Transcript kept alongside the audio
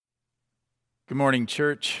Good morning,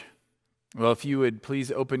 church. Well, if you would please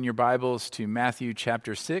open your Bibles to Matthew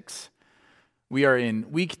chapter 6. We are in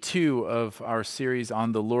week 2 of our series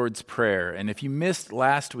on the Lord's Prayer. And if you missed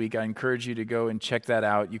last week, I encourage you to go and check that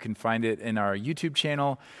out. You can find it in our YouTube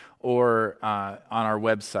channel or on our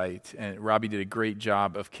website. And Robbie did a great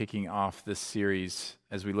job of kicking off this series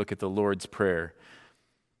as we look at the Lord's Prayer.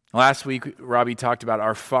 Last week, Robbie talked about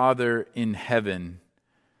our Father in heaven.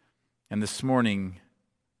 And this morning,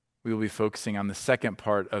 we will be focusing on the second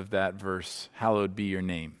part of that verse, hallowed be your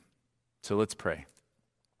name. So let's pray.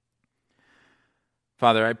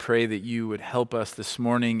 Father, I pray that you would help us this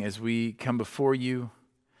morning as we come before you.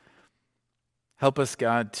 Help us,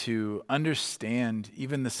 God, to understand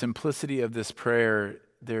even the simplicity of this prayer.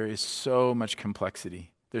 There is so much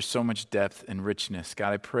complexity. There's so much depth and richness.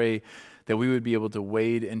 God, I pray that we would be able to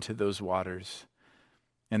wade into those waters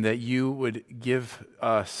and that you would give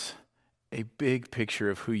us a big picture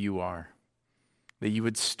of who you are, that you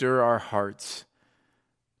would stir our hearts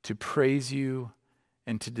to praise you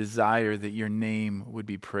and to desire that your name would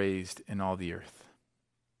be praised in all the earth.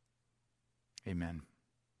 Amen.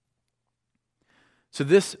 So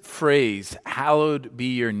this phrase, hallowed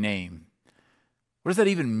be your name, what does that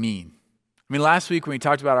even mean? I mean, last week when we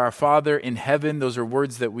talked about our Father in heaven, those are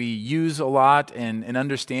words that we use a lot and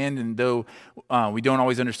understand, and though we don't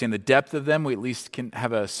always understand the depth of them, we at least can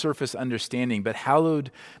have a surface understanding. But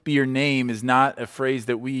hallowed be your name is not a phrase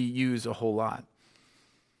that we use a whole lot.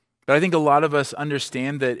 But I think a lot of us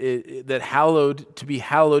understand that hallowed, to be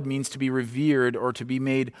hallowed means to be revered or to be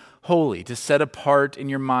made holy, to set apart in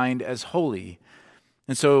your mind as holy.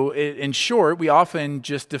 And so, in short, we often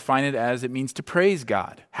just define it as it means to praise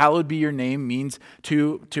God. Hallowed be your name means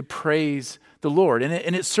to praise the Lord.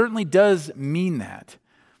 And it certainly does mean that.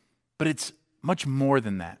 But it's much more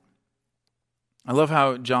than that. I love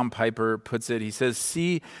how John Piper puts it. He says,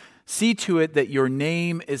 see to it that your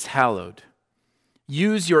name is hallowed.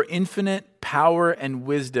 Use your infinite power and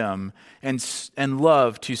wisdom and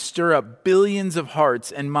love to stir up billions of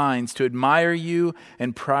hearts and minds to admire you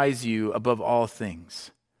and prize you above all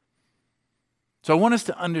things. So I want us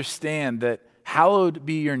to understand that hallowed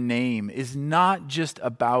be your name is not just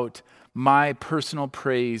about my personal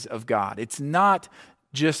praise of God. It's not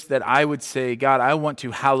just that I would say, God, I want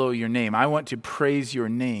to hallow your name. I want to praise your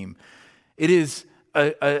name. It is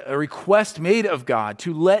a request made of God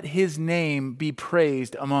to let his name be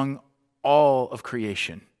praised among all of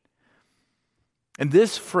creation. And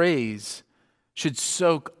this phrase should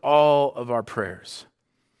soak all of our prayers.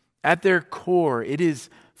 At their core, it is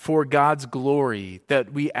for God's glory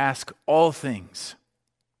that we ask all things.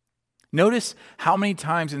 Notice how many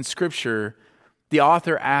times in Scripture the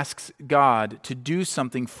author asks God to do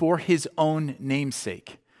something for his own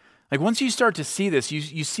namesake. Like once you start to see this,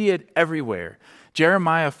 you see it everywhere.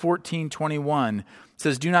 Jeremiah 14:21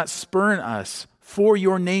 says, "Do not spurn us for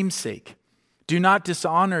your name's sake. Do not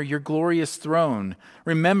dishonor your glorious throne.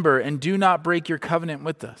 Remember and do not break your covenant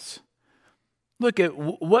with us." Look at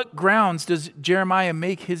what grounds does Jeremiah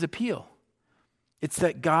make his appeal? It's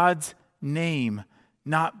that God's name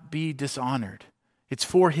not be dishonored. It's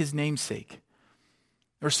for his name's sake.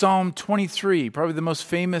 Or Psalm 23, probably the most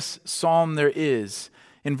famous psalm there is.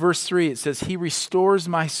 In verse 3, it says, "He restores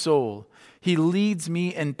my soul. He leads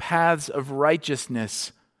me in paths of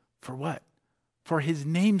righteousness." For what? For his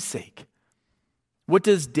name's sake. What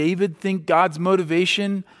does David think God's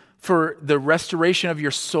motivation for the restoration of your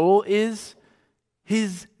soul is?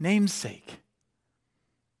 His name's sake.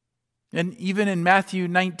 And even in Matthew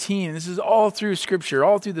 19, this is all through Scripture,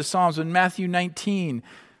 all through the Psalms, in Matthew 19,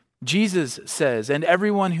 Jesus says, "And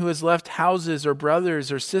everyone who has left houses or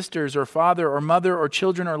brothers or sisters or father or mother or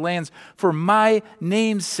children or lands for my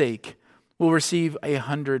name's sake will receive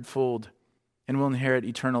 100-fold and will inherit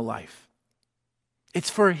eternal life." It's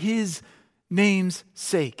for his name's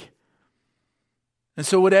sake. And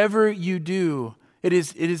so whatever you do, it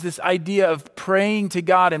is this idea of praying to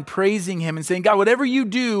God and praising him and saying, God, whatever you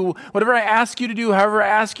do, whatever I ask you to do, however I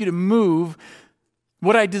ask you to move,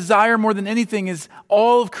 what I desire more than anything is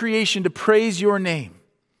all of creation to praise your name.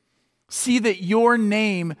 See that your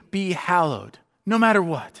name be hallowed, no matter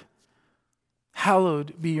what.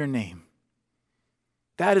 Hallowed be your name.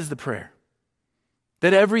 That is the prayer.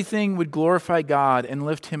 That everything would glorify God and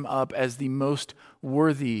lift him up as the most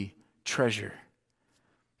worthy treasure.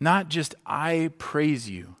 Not just I praise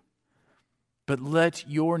you, but let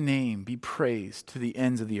your name be praised to the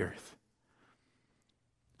ends of the earth.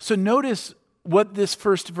 So notice what this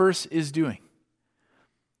first verse is doing.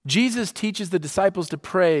 Jesus teaches the disciples to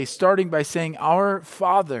pray, starting by saying, Our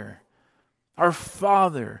Father.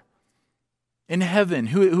 in heaven,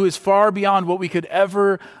 who is far beyond what we could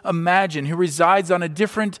ever imagine, who resides on a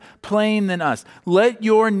different plane than us. Let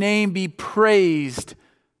your name be praised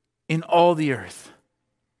in all the earth.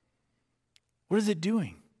 What is it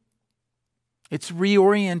doing? It's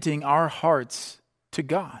reorienting our hearts to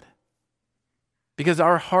God, because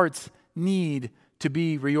our hearts need to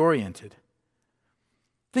be reoriented.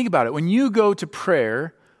 Think about it. When you go to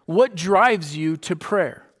prayer, what drives you to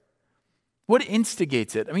prayer? What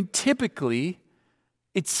instigates it? I mean, typically,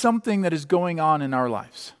 it's something that is going on in our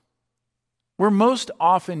lives. We're most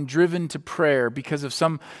often driven to prayer because of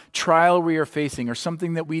some trial we are facing, or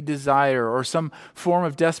something that we desire, or some form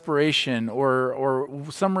of desperation, or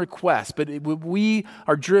some request. But we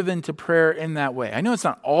are driven to prayer in that way. I know it's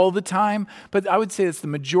not all the time, but I would say it's the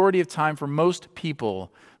majority of time for most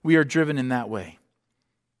people, we are driven in that way.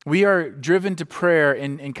 We are driven to prayer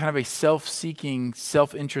in kind of a self-seeking,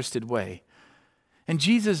 self-interested way. And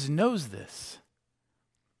Jesus knows this.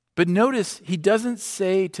 But notice, he doesn't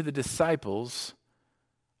say to the disciples,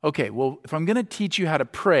 okay, well, if I'm going to teach you how to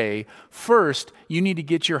pray, first, you need to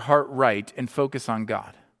get your heart right and focus on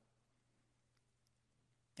God.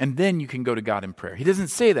 And then you can go to God in prayer. He doesn't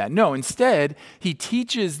say that. No, instead, he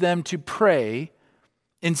teaches them to pray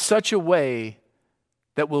in such a way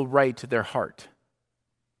that will right their heart.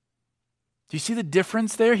 Do you see the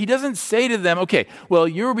difference there? He doesn't say to them, okay, well,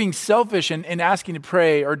 you're being selfish in asking to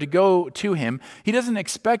pray or to go to him. He doesn't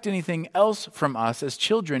expect anything else from us as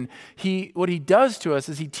children. What he does to us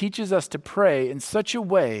is he teaches us to pray in such a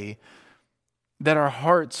way that our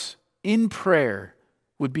hearts in prayer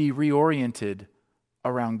would be reoriented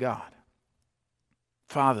around God.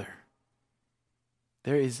 Father,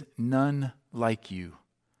 there is none like you.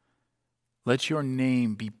 Let your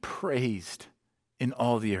name be praised in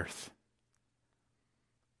all the earth.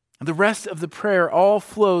 And the rest of the prayer all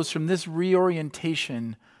flows from this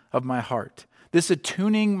reorientation of my heart, this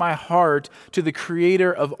attuning my heart to the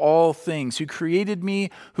Creator of all things, who created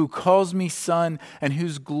me, who calls me son, and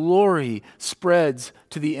whose glory spreads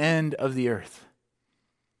to the end of the earth.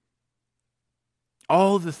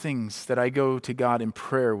 All the things that I go to God in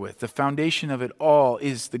prayer with, the foundation of it all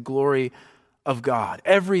is the glory of God.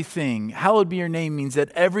 Everything, hallowed be your name, means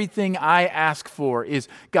that everything I ask for is,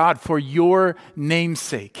 God, for your name's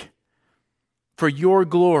sake, for your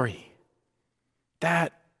glory.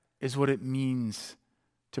 That is what it means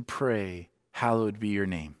to pray, hallowed be your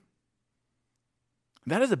name.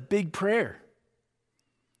 That is a big prayer.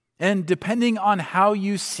 And depending on how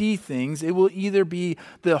you see things, it will either be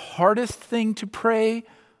the hardest thing to pray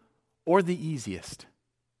or the easiest.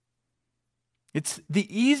 It's the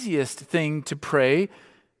easiest thing to pray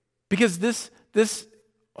because this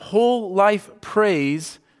whole life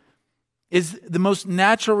praise is the most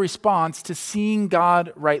natural response to seeing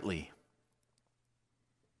God rightly.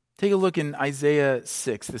 Take a look in Isaiah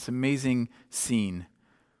 6, this amazing scene.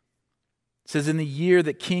 It says, in the year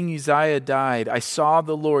that King Uzziah died, I saw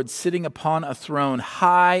the Lord sitting upon a throne,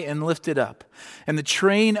 high and lifted up, and the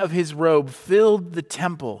train of his robe filled the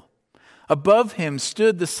temple. Above him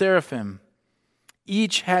stood the seraphim.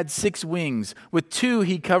 Each had 6 wings. With 2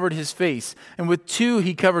 he covered his face, and with 2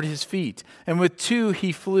 he covered his feet, and with 2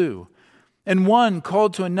 he flew. And one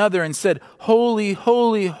called to another and said, Holy,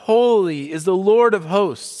 holy, holy is the Lord of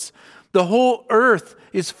hosts. The whole earth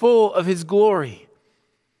is full of his glory.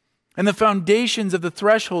 And the foundations of the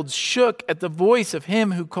thresholds shook at the voice of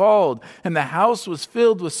him who called, and the house was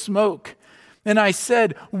filled with smoke. And I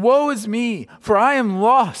said, Woe is me, for I am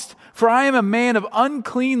lost, for I am a man of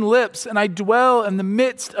unclean lips, and I dwell in the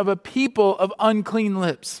midst of a people of unclean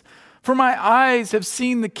lips. For my eyes have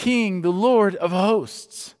seen the King, the Lord of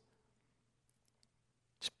hosts.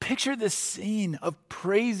 Just picture this scene of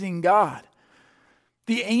praising God.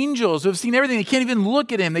 The angels who have seen everything, they can't even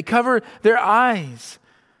look at him. They cover their eyes,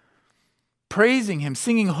 praising him,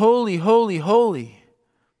 singing, Holy, holy, holy.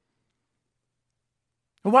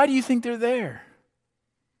 And why do you think they're there?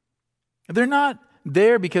 They're not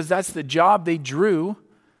there because that's the job they drew.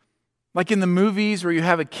 Like in the movies where you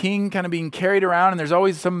have a king kind of being carried around and there's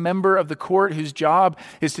always some member of the court whose job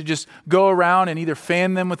is to just go around and either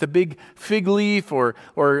fan them with a big fig leaf or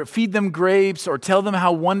feed them grapes or tell them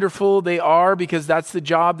how wonderful they are because that's the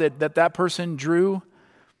job that person drew.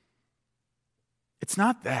 It's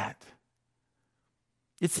not that.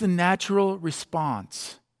 It's the natural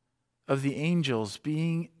response of the angels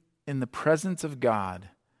being in the presence of God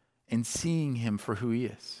and seeing him for who he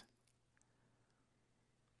is.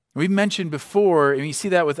 We've mentioned before, and you see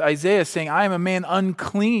that with Isaiah saying, I am a man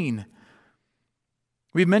unclean.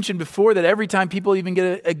 We've mentioned before that every time people even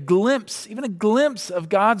get a glimpse of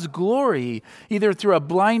God's glory, either through a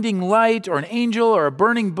blinding light or an angel or a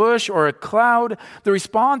burning bush or a cloud, the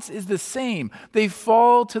response is the same. They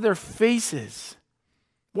fall to their faces.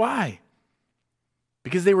 Why?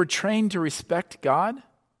 Because they were trained to respect God?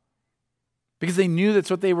 Because they knew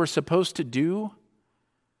that's what they were supposed to do?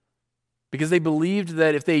 Because they believed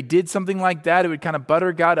that if they did something like that, it would kind of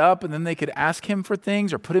butter God up and then they could ask him for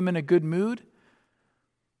things or put him in a good mood?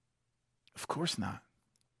 Of course not.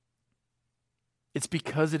 It's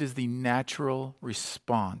because it is the natural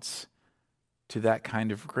response to that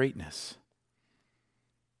kind of greatness.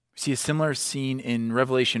 We see a similar scene in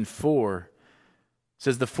Revelation 4. It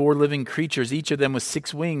says the 4 living creatures, each of them with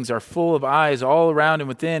 6 wings, are full of eyes all around and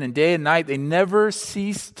within, and day and night they never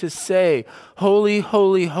cease to say, "Holy,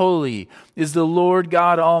 holy, holy is the Lord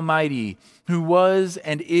God Almighty, who was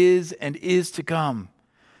and is to come."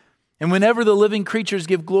 And whenever the living creatures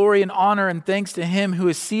give glory and honor and thanks to him who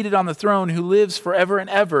is seated on the throne, who lives forever and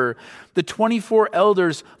ever, the 24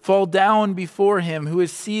 elders fall down before him who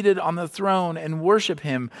is seated on the throne and worship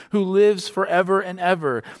him who lives forever and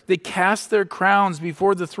ever. They cast their crowns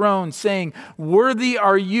before the throne, saying, "Worthy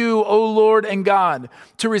are you, O Lord and God,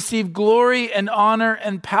 to receive glory and honor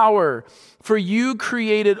and power. For you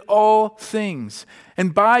created all things,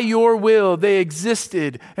 and by your will they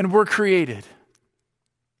existed and were created."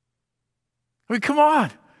 I mean, come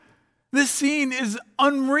on. This scene is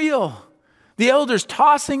unreal. The elders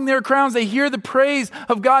tossing their crowns, they hear the praise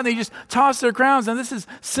of God, and they just toss their crowns. And this is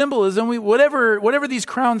symbolism. Whatever these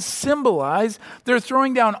crowns symbolize, they're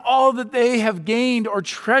throwing down all that they have gained or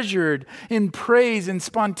treasured in praise and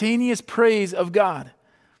spontaneous praise of God.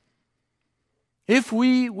 If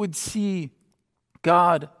we would see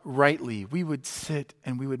God rightly, we would sit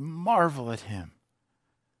and we would marvel at him.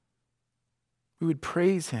 We would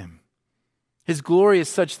praise him. His glory is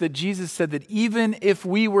such that Jesus said that even if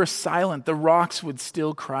we were silent, the rocks would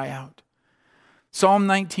still cry out. Psalm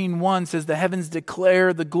 19:1 says, "The heavens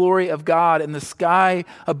declare the glory of God, and the sky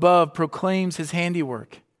above proclaims his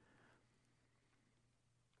handiwork."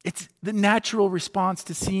 It's the natural response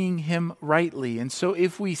to seeing him rightly. And so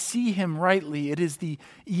if we see him rightly, it is the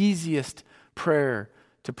easiest prayer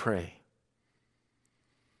to pray.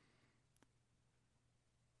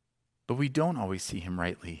 But we don't always see him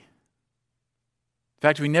rightly. In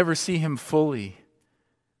fact, we never see him fully.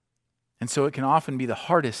 And so it can often be the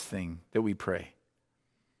hardest thing that we pray.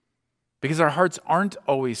 Because our hearts aren't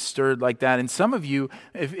always stirred like that. And some of you,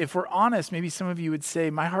 if we're honest, maybe some of you would say,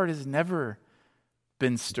 "My heart has never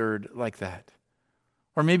been stirred like that."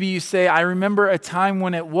 Or maybe you say, "I remember a time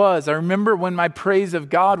when it was. I remember when my praise of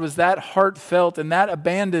God was that heartfelt and that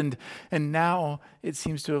abandoned, and now it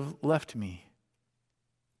seems to have left me."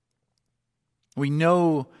 We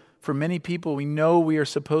know, for many people, we know we are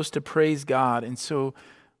supposed to praise God, and so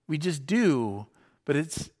we just do, but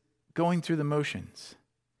it's going through the motions.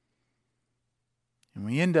 And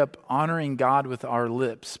we end up honoring God with our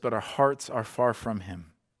lips, but our hearts are far from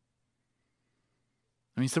him.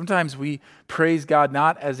 I mean, sometimes we praise God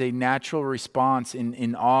not as a natural response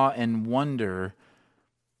in awe and wonder,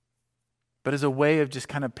 but as a way of just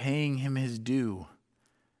kind of paying him his due.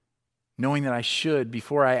 Knowing that I should,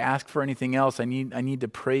 before I ask for anything else, I need to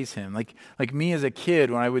praise him. Like me as a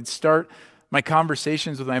kid, when I would start my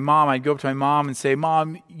conversations with my mom, I'd go up to my mom and say,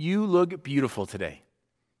 "Mom, you look beautiful today.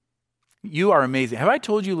 You are amazing. Have I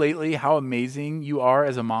told you lately how amazing you are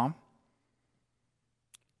as a mom?"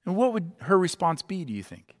 And what would her response be, do you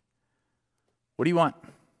think? "What do you want?"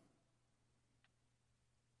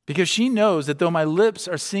 Because she knows that though my lips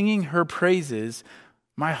are singing her praises,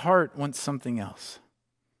 my heart wants something else.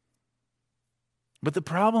 But the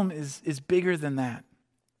problem is bigger than that.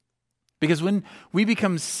 Because when we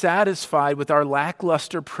become satisfied with our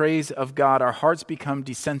lackluster praise of God, our hearts become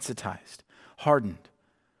desensitized, hardened.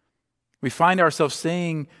 We find ourselves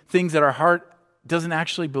saying things that our heart doesn't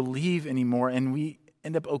actually believe anymore, and we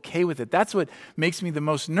end up okay with it. That's what makes me the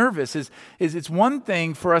most nervous, is it's one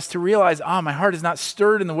thing for us to realize, my heart is not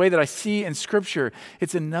stirred in the way that I see in Scripture.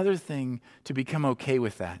 It's another thing to become okay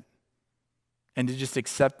with that and to just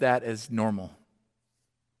accept that as normal.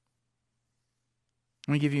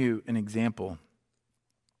 Let me give you an example.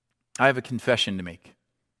 I have a confession to make.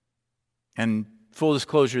 And full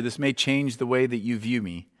disclosure, this may change the way that you view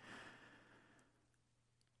me.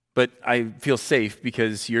 But I feel safe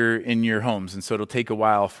because you're in your homes, and so it'll take a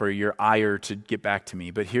while for your ire to get back to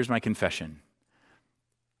me. But here's my confession.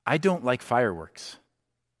 I don't like fireworks.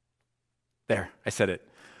 There, I said it.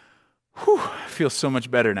 Whew, I feel so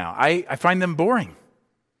much better now. I find them boring.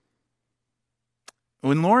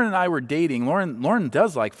 When Lauren and I were dating, Lauren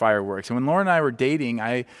does like fireworks. And when Lauren and I were dating,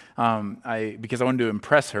 because I wanted to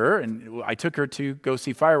impress her, and I took her to go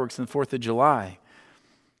see fireworks on the 4th of July.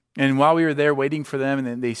 And while we were there waiting for them, and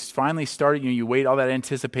then they finally started, you wait all that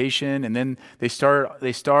anticipation, and then they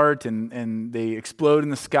start and they explode in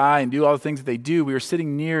the sky and do all the things that they do. We were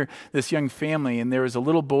sitting near this young family, and there was a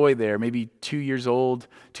little boy there, maybe 2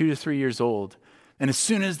 to 3 years old. And as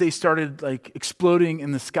soon as they started exploding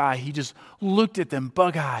in the sky, he just looked at them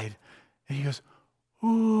bug-eyed, and he goes,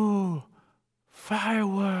 "Ooh,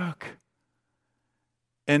 firework."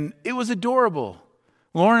 And it was adorable.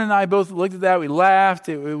 Lauren and I both looked at that. We laughed.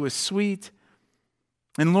 It was sweet.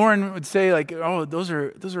 And Lauren would say, "Oh, those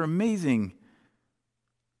are amazing."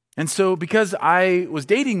 And so because I was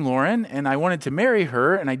dating Lauren and I wanted to marry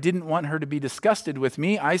her and I didn't want her to be disgusted with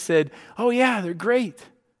me, I said, "Oh yeah, they're great."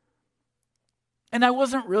 And I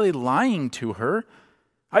wasn't really lying to her.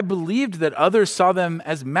 I believed that others saw them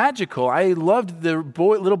as magical. I loved the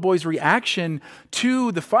little boy's reaction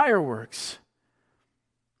to the fireworks.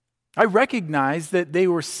 I recognized that they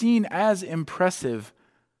were seen as impressive,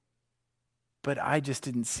 but I just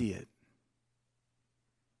didn't see it.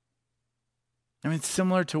 I mean, it's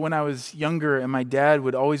similar to when I was younger and my dad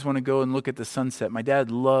would always want to go and look at the sunset. My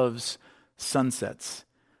dad loves sunsets.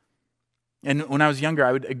 And when I was younger,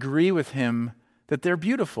 I would agree with him that they're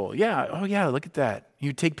beautiful. Yeah, oh yeah, look at that.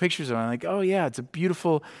 You'd take pictures of them, oh yeah, it's a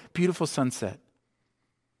beautiful, beautiful sunset.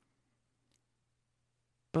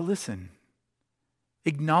 But listen,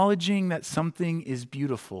 acknowledging that something is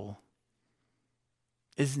beautiful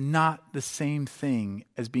is not the same thing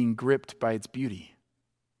as being gripped by its beauty.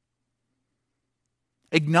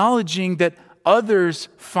 Acknowledging that others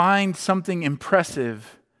find something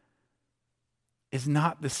impressive is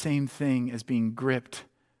not the same thing as being gripped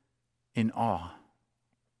in awe.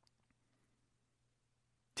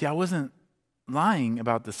 See, I wasn't lying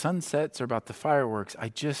about the sunsets or about the fireworks. I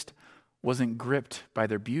just wasn't gripped by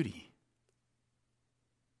their beauty.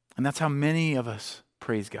 And that's how many of us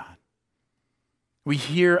praise God. We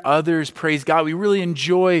hear others praise God. We really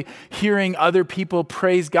enjoy hearing other people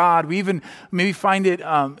praise God. We even maybe find it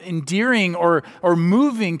endearing or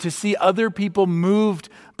moving to see other people moved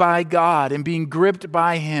by God and being gripped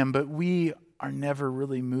by Him, but we are never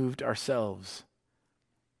really moved ourselves.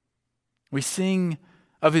 We sing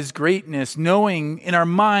of His greatness, knowing in our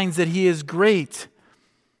minds that He is great.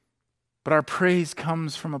 But our praise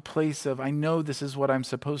comes from a place of, I know this is what I'm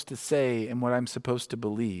supposed to say and what I'm supposed to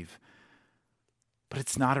believe. But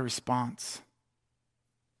it's not a response.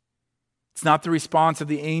 It's not the response of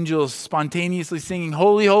the angels spontaneously singing,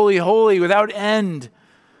 "Holy, holy, holy," without end.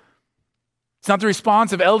 It's not the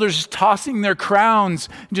response of elders just tossing their crowns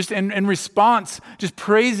just in response, just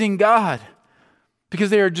praising God. Because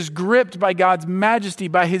they are just gripped by God's majesty,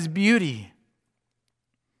 by His beauty.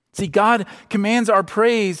 See, God commands our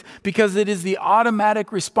praise because it is the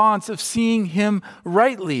automatic response of seeing Him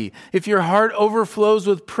rightly. If your heart overflows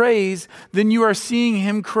with praise, then you are seeing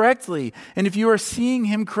Him correctly. And if you are seeing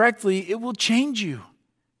Him correctly, it will change you.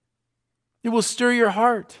 It will stir your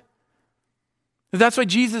heart. That's why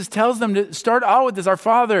Jesus tells them to start out with this. Our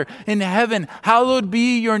Father in heaven, hallowed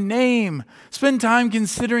be your name. Spend time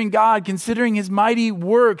considering God, considering His mighty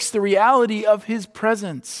works, the reality of His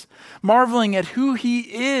presence, marveling at who He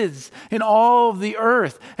is in all of the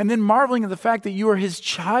earth, and then marveling at the fact that you are His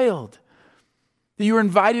child, that you are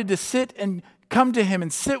invited to sit and come to Him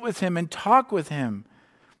and sit with Him and talk with Him.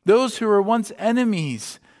 Those who were once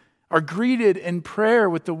enemies are greeted in prayer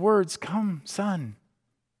with the words, "Come, son,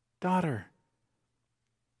 daughter."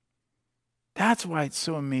 That's why it's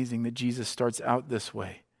so amazing that Jesus starts out this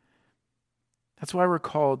way. That's why we're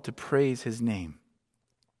called to praise His name.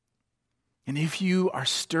 And if you are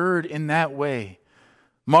stirred in that way,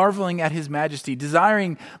 marveling at His majesty,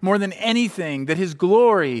 desiring more than anything that His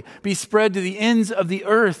glory be spread to the ends of the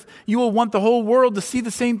earth, you will want the whole world to see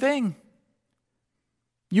the same thing.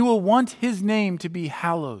 You will want His name to be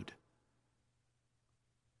hallowed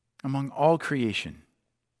among all creation.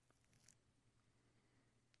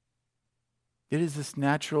 It is this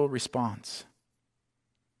natural response.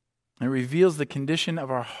 It reveals the condition of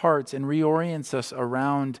our hearts and reorients us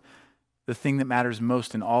around the thing that matters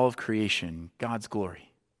most in all of creation, God's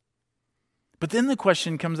glory. But then the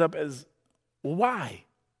question comes up as, well, why?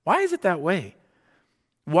 Why is it that way?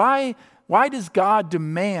 Why does God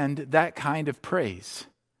demand that kind of praise?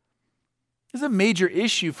 This is a major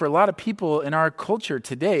issue for a lot of people in our culture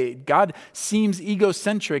today. God seems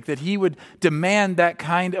egocentric that He would demand that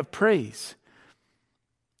kind of praise.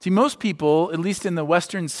 See, most people, at least in the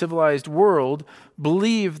Western civilized world,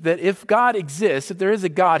 believe that if God exists, if there is a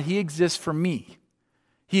God, He exists for me.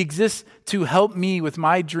 He exists to help me with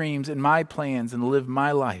my dreams and my plans and live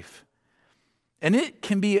my life. And it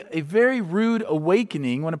can be a very rude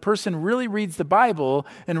awakening when a person really reads the Bible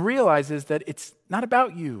and realizes that it's not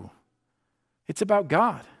about you. It's about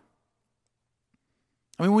God.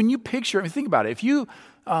 I mean, when you think about it. If you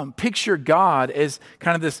picture God as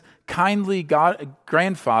kind of this kindly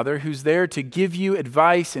grandfather who's there to give you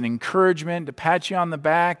advice and encouragement, to pat you on the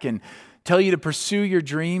back and tell you to pursue your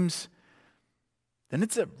dreams, then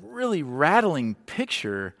it's a really rattling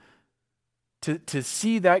picture to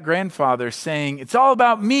see that grandfather saying, it's all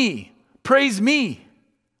about me, praise me.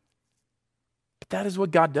 But that is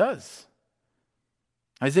what God does.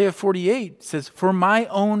 Isaiah 48 says, for my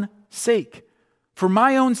own sake,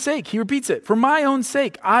 he repeats it, for my own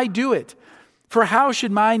sake, I do it. For how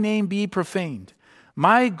should my name be profaned?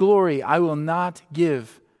 My glory I will not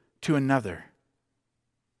give to another.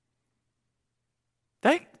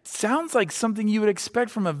 That sounds like something you would expect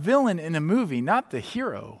from a villain in a movie, not the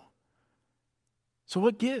hero. So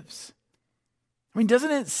what gives? I mean,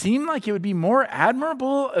 doesn't it seem like it would be more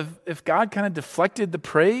admirable if God kind of deflected the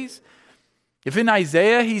praise? If in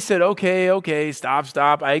Isaiah he said, okay,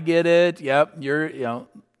 stop, I get it. Yep,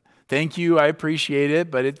 thank you, I appreciate it,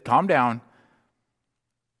 but calm down.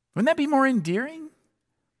 Wouldn't that be more endearing?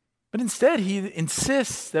 But instead, he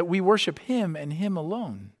insists that we worship him and him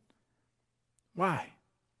alone. Why?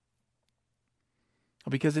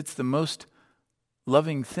 Well, because it's the most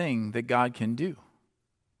loving thing that God can do.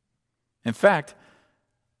 In fact,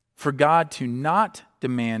 for God to not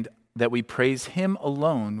demand that we praise him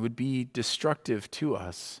alone would be destructive to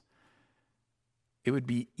us. It would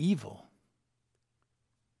be evil.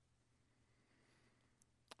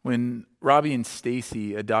 When Robbie and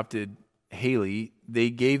Stacy adopted Haley,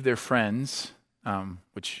 they gave their friends,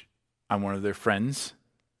 which I'm one of their friends,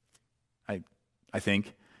 I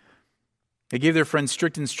think, they gave their friends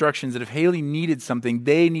strict instructions that if Haley needed something,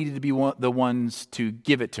 they needed to be the ones to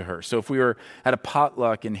give it to her. So if we were at a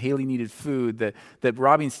potluck and Haley needed food, that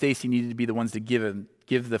Robbie and Stacy needed to be the ones to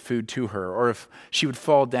give the food to her. Or if she would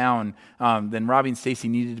fall down, then Robbie and Stacy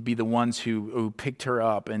needed to be the ones who picked her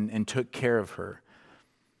up and took care of her.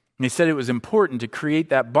 And they said it was important to create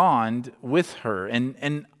that bond with her.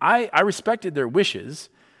 And I respected their wishes,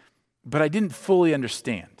 but I didn't fully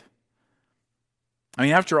understand. I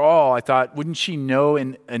mean, after all, I thought, wouldn't she know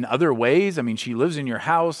in other ways? I mean, she lives in your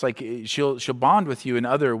house, like she'll bond with you in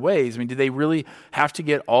other ways. I mean, did they really have to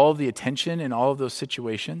get all of the attention in all of those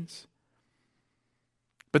situations?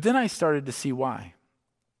 But then I started to see why.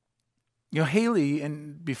 Haley,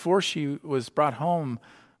 and before she was brought home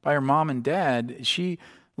by her mom and dad, she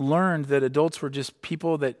learned that adults were just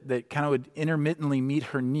people that kind of would intermittently meet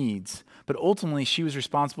her needs, but ultimately she was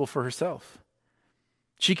responsible for herself.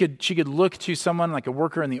 She could look to someone like a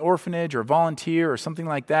worker in the orphanage or a volunteer or something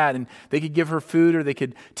like that, and they could give her food or they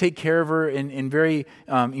could take care of her in very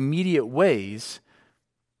immediate ways.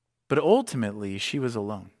 But ultimately, she was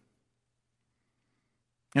alone.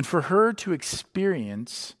 And for her to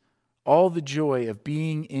experience all the joy of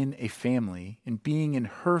being in a family and being in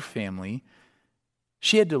her family,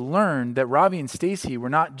 she had to learn that Robbie and Stacy were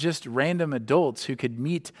not just random adults who could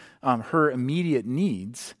meet her immediate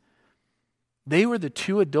needs. They were the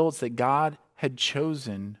two adults that God had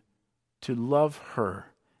chosen to love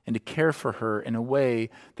her and to care for her in a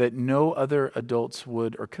way that no other adults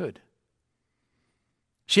would or could.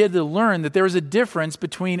 She had to learn that there was a difference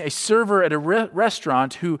between a server at a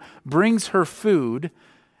restaurant who brings her food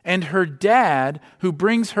and her dad who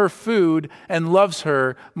brings her food and loves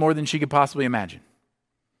her more than she could possibly imagine.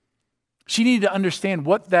 She needed to understand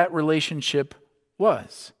what that relationship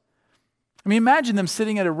was. I mean, imagine them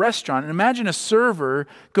sitting at a restaurant, and imagine a server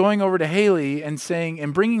going over to Haley and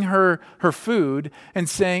bringing her food and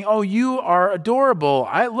saying, "Oh, you are adorable.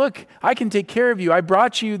 I can take care of you. I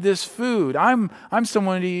brought you this food. I'm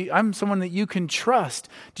someone that you can trust.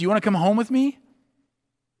 Do you want to come home with me?"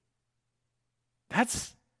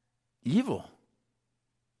 That's evil.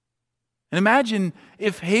 And imagine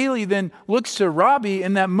if Haley then looks to Robbie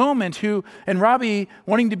in that moment and Robbie,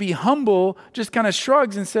 wanting to be humble, just kind of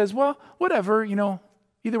shrugs and says, "Well, whatever,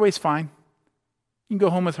 either way's fine. You can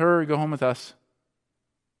go home with her or go home with us."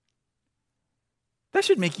 That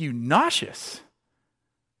should make you nauseous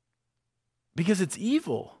because it's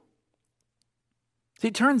evil. See,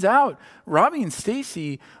 it turns out Robbie and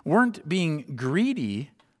Stacy weren't being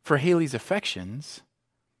greedy for Haley's affections.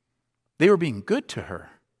 They were being good to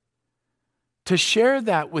her. To share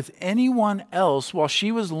that with anyone else while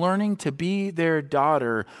she was learning to be their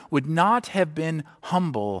daughter would not have been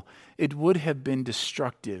humble. It would have been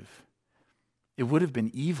destructive. It would have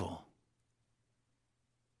been evil.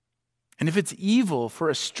 And if it's evil for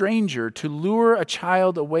a stranger to lure a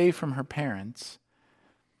child away from her parents,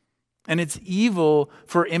 and it's evil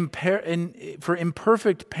for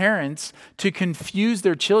imperfect parents to confuse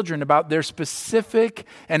their children about their specific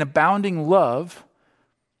and abounding love,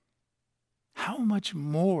 how much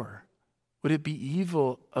more would it be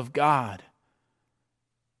evil of God,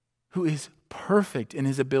 who is perfect in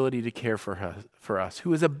his ability to care for us,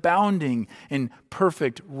 who is abounding in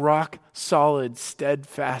perfect, rock-solid,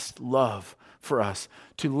 steadfast love for us,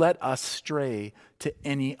 to let us stray to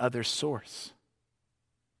any other source?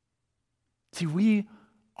 See, we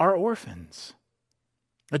are orphans,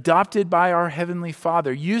 adopted by our Heavenly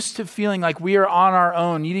Father, used to feeling like we are on our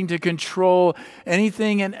own, needing to control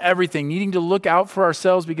anything and everything, needing to look out for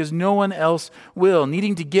ourselves because no one else will,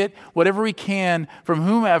 needing to get whatever we can from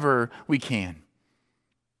whomever we can.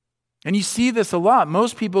 And you see this a lot.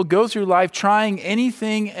 Most people go through life trying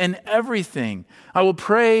anything and everything. I will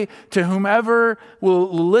pray to whomever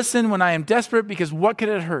will listen when I am desperate because what could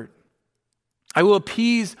it hurt? I will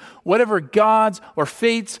appease whatever gods or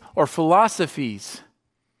fates or philosophies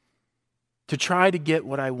to try to get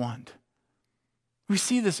what I want. We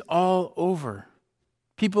see this all over.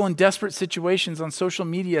 People in desperate situations on social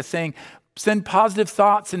media saying, send positive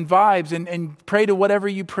thoughts and vibes and pray to whatever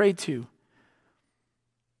you pray to.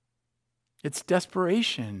 It's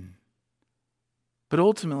desperation. But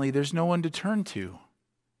ultimately, there's no one to turn to.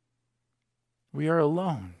 We are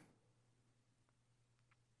alone,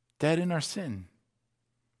 dead in our sin.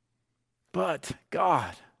 But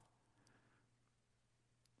God.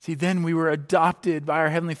 See, then we were adopted by our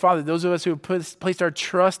Heavenly Father. Those of us who have placed our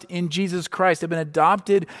trust in Jesus Christ have been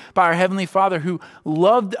adopted by our Heavenly Father, who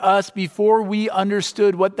loved us before we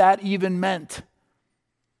understood what that even meant.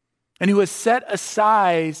 And who has set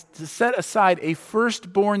aside a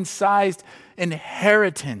firstborn-sized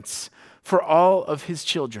inheritance for all of his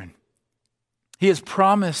children. He has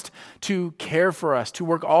promised to care for us, to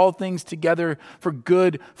work all things together for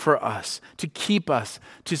good for us, to keep us,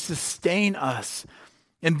 to sustain us.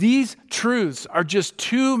 And these truths are just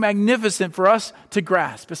too magnificent for us to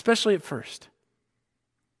grasp, especially at first.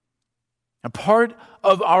 A part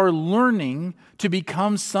of our learning to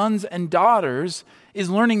become sons and daughters is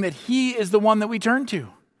learning that He is the one that we turn to.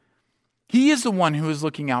 He is the one who is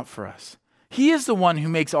looking out for us. He is the one who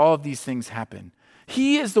makes all of these things happen.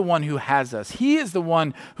 He is the one who has us. He is the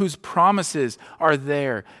one whose promises are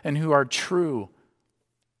there and who are true.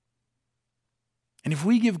 And if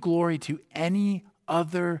we give glory to any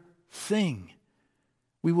other thing,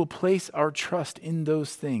 we will place our trust in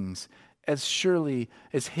those things as surely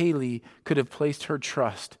as Haley could have placed her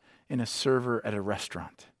trust in a server at a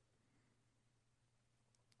restaurant.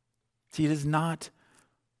 See, it is not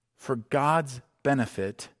for God's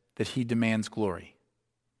benefit that He demands glory.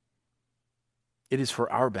 It is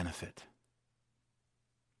for our benefit.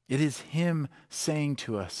 It is Him saying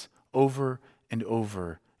to us over and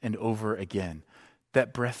over and over again,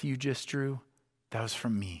 that breath you just drew, that was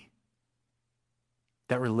from me.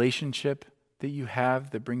 That relationship that you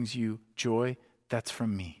have that brings you joy, that's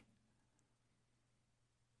from me.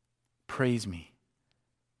 Praise me.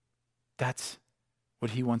 That's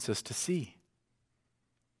what He wants us to see.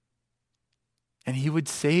 And He would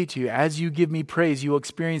say to you, as you give me praise, you will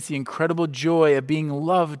experience the incredible joy of being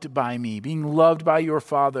loved by me, being loved by your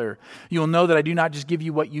Father. You will know that I do not just give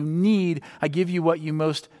you what you need, I give you what you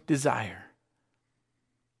most desire.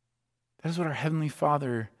 That is what our Heavenly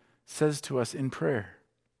Father says to us in prayer.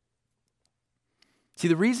 See,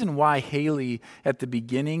 the reason why Haley at the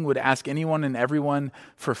beginning would ask anyone and everyone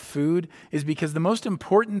for food is because the most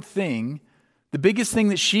important thing, the biggest thing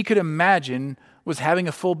that she could imagine, was having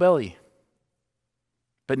a full belly.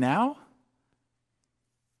 But now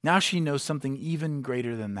she knows something even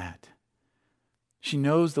greater than that. She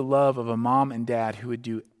knows the love of a mom and dad who would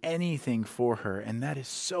do anything for her, and that is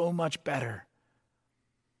so much better.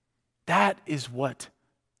 That is what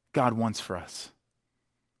God wants for us.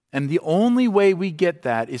 And the only way we get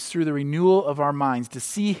that is through the renewal of our minds, to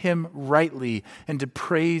see Him rightly and to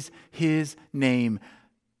praise His name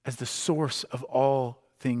as the source of all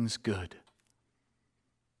things good.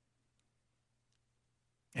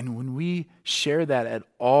 And when we share that at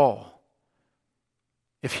all,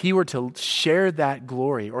 if He were to share that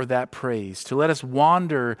glory or that praise, to let us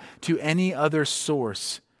wander to any other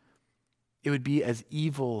source, it would be as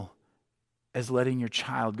evil as letting your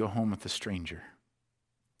child go home with a stranger.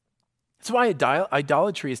 That's why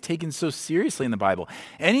idolatry is taken so seriously in the Bible.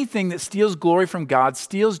 Anything that steals glory from God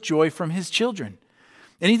steals joy from His children.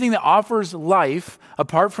 Anything that offers life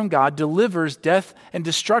apart from God delivers death and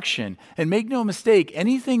destruction. And make no mistake,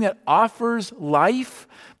 anything that offers life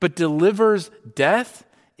but delivers death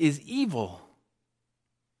is evil.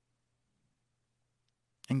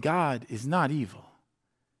 And God is not evil.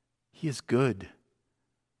 He is good.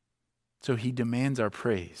 So he demands our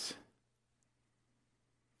praise.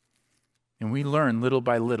 And we learn little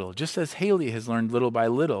by little, just as Haley has learned little by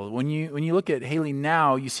little. When you look at Haley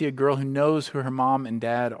now, you see a girl who knows who her mom and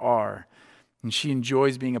dad are. And she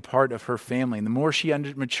enjoys being a part of her family. And the more she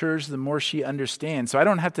matures, the more she understands. So I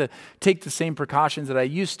don't have to take the same precautions that I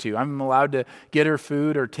used to. I'm allowed to get her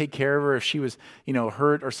food or take care of her if she was,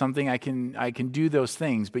 hurt or something. I can do those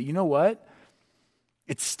things. But you know what?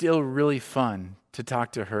 It's still really fun to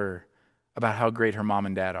talk to her about how great her mom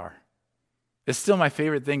and dad are. It's still my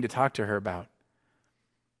favorite thing to talk to her about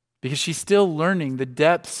because she's still learning the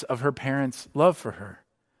depths of her parents' love for her.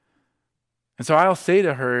 And so I'll say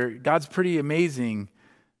to her, God's pretty amazing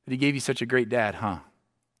that he gave you such a great dad, huh?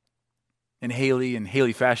 And Haley, in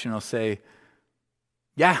Haley fashion, will say,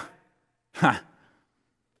 yeah. Huh.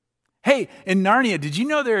 Hey, in Narnia, did you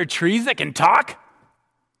know there are trees that can talk?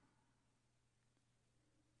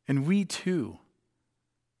 And we too,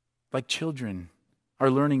 like children,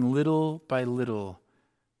 are learning little by little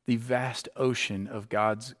the vast ocean of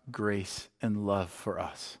God's grace and love for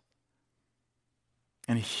us.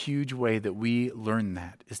 And a huge way that we learn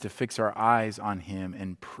that is to fix our eyes on him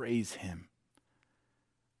and praise him.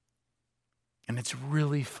 And it's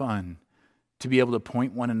really fun to be able to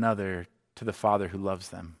point one another to the Father who loves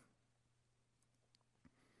them.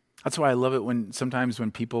 That's why I love it when sometimes when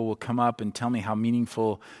people will come up and tell me how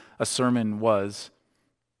meaningful a sermon was.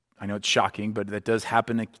 I know it's shocking, but that does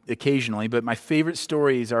happen occasionally. But my favorite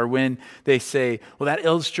stories are when they say, well, that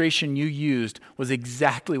illustration you used was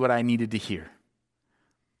exactly what I needed to hear.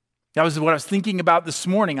 That was what I was thinking about this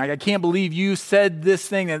morning. I can't believe you said this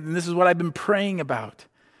thing, and this is what I've been praying about.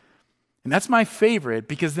 And that's my favorite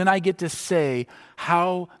because then I get to say,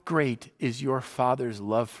 how great is your Father's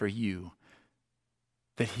love for you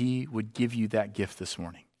that he would give you that gift this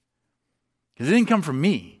morning. Because it didn't come from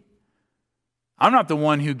me. I'm not the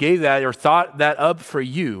one who gave that or thought that up for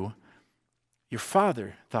you. Your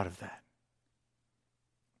Father thought of that.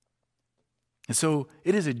 And so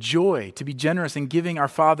it is a joy to be generous in giving our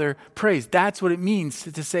Father praise. That's what it means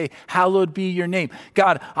to say, hallowed be your name.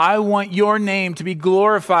 God, I want your name to be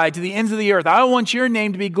glorified to the ends of the earth. I want your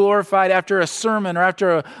name to be glorified after a sermon or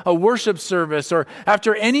after a worship service or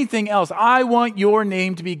after anything else. I want your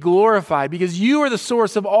name to be glorified because you are the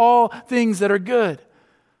source of all things that are good.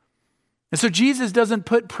 And so Jesus doesn't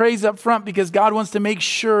put praise up front because God wants to make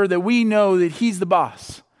sure that we know that he's the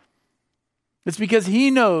boss. It's because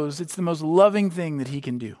he knows it's the most loving thing that he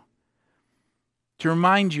can do. To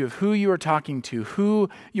remind you of who you are talking to, who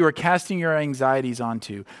you are casting your anxieties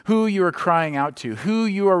onto, who you are crying out to, who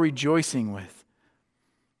you are rejoicing with.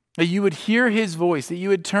 That you would hear his voice, that you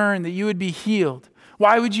would turn, that you would be healed.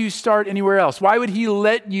 Why would you start anywhere else? Why would he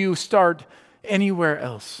let you start anywhere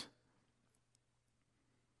else?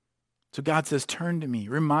 So God says, turn to me,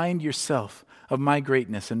 remind yourself of my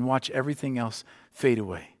greatness and watch everything else fade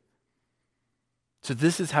away. So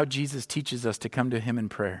this is how Jesus teaches us to come to him in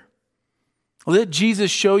prayer. Let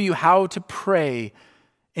Jesus show you how to pray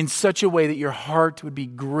in such a way that your heart would be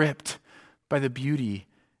gripped by the beauty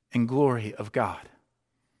and glory of God.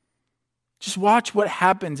 Just watch what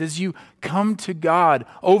happens as you come to God,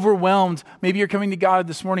 overwhelmed. Maybe you're coming to God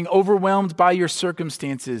this morning, overwhelmed by your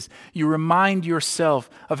circumstances. You remind yourself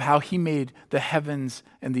of how he made the heavens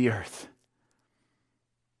and the earth.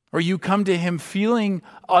 Or you come to him feeling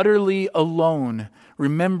utterly alone,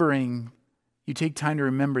 remembering, you take time to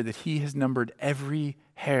remember that he has numbered every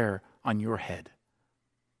hair on your head.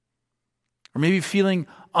 Or maybe feeling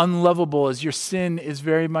unlovable as your sin is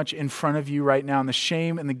very much in front of you right now, and the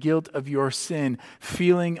shame and the guilt of your sin,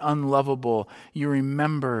 feeling unlovable. You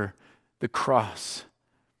remember the cross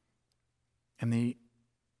and the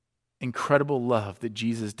incredible love that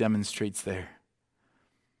Jesus demonstrates there.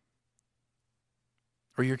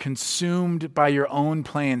 Or you're consumed by your own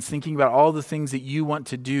plans, thinking about all the things that you want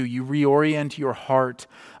to do. You reorient your heart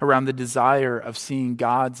around the desire of seeing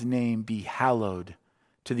God's name be hallowed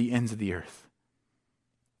to the ends of the earth.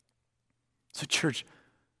 So church,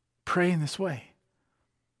 pray in this way.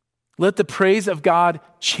 Let the praise of God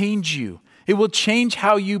change you. It will change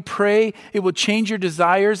how you pray. It will change your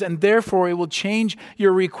desires, and therefore it will change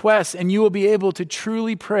your requests, and you will be able to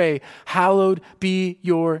truly pray, hallowed be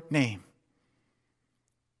your name.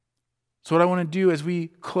 So what I want to do as we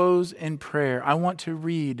close in prayer, I want to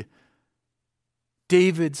read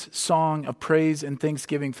David's song of praise and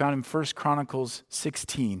thanksgiving found in 1 Chronicles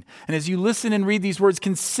 16. And as you listen and read these words,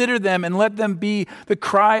 consider them and let them be the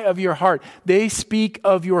cry of your heart. They speak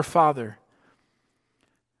of your Father.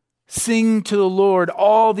 Sing to the Lord,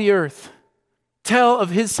 all the earth. Tell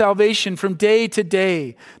of his salvation from day to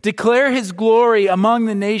day. Declare his glory among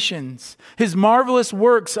the nations, his marvelous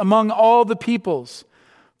works among all the peoples.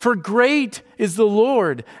 For great is the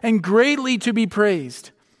Lord, and greatly to be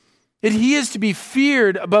praised. And he is to be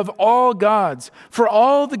feared above all gods. For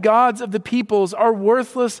all the gods of the peoples are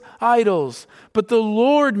worthless idols, but the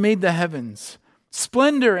Lord made the heavens.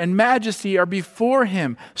 Splendor and majesty are before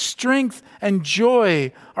him. Strength and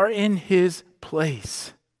joy are in his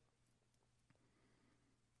place.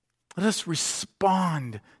 Let us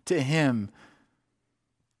respond to him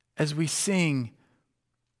as we sing,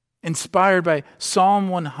 inspired by Psalm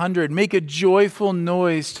 100. Make a joyful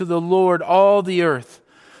noise to the Lord, all the earth.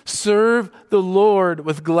 Serve the Lord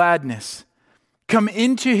with gladness. Come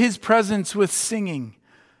into his presence with singing.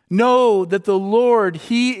 Know that the Lord,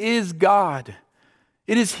 he is God.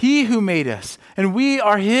 It is he who made us, and we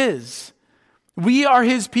are his. We are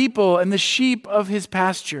his people and the sheep of his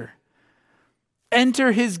pasture.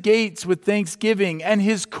 Enter his gates with thanksgiving and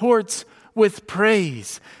his courts with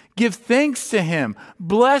praise. Give thanks to him.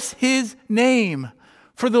 Bless his name.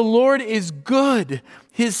 For the Lord is good.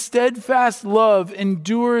 His steadfast love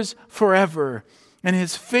endures forever, and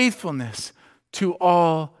his faithfulness to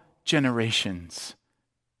all generations.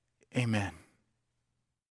 Amen.